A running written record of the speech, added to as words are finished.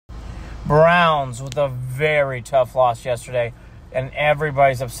Browns with a very tough loss yesterday, and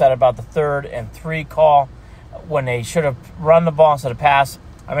everybody's upset about the 3rd and 3 call when they should have run the ball instead of pass.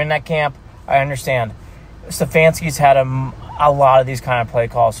 I'm in that camp. I understand. Stefanski's had a lot of these kind of play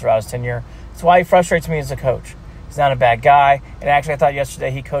calls throughout his tenure. That's why he frustrates me as a coach. He's not a bad guy, and actually I thought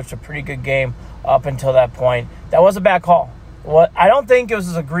yesterday he coached a pretty good game up until that point. That was a bad call. I don't think it was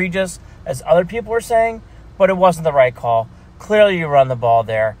as egregious as other people were saying, but it wasn't the right call. Clearly you run the ball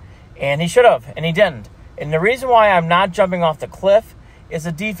there, and he should have, and he didn't. And the reason why I'm not jumping off the cliff is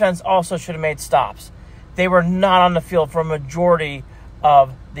the defense also should have made stops. They were not on the field for a majority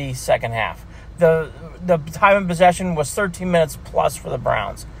of the second half. The time of possession was 13 minutes plus for the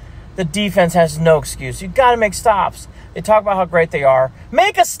Browns. The defense has no excuse. You've got to make stops. They talk about how great they are.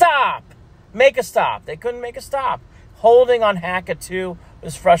 Make a stop! Make a stop. They couldn't make a stop. Holding on Hackett, too,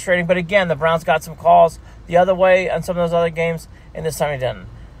 was frustrating. But again, the Browns got some calls the other way on some of those other games, and this time they didn't.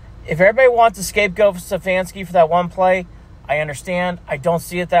 If everybody wants to scapegoat Stefanski for that one play, I understand. I don't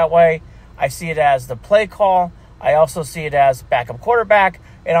see it that way. I see it as the play call. I also see it as backup quarterback,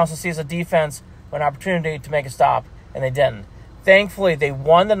 and also see it as a defense with an opportunity to make a stop, and they didn't. Thankfully, they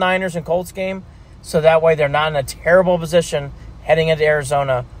won the Niners and Colts game, so that way they're not in a terrible position heading into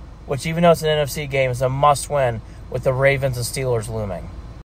Arizona, which even though it's an NFC game, is a must-win with the Ravens and Steelers looming.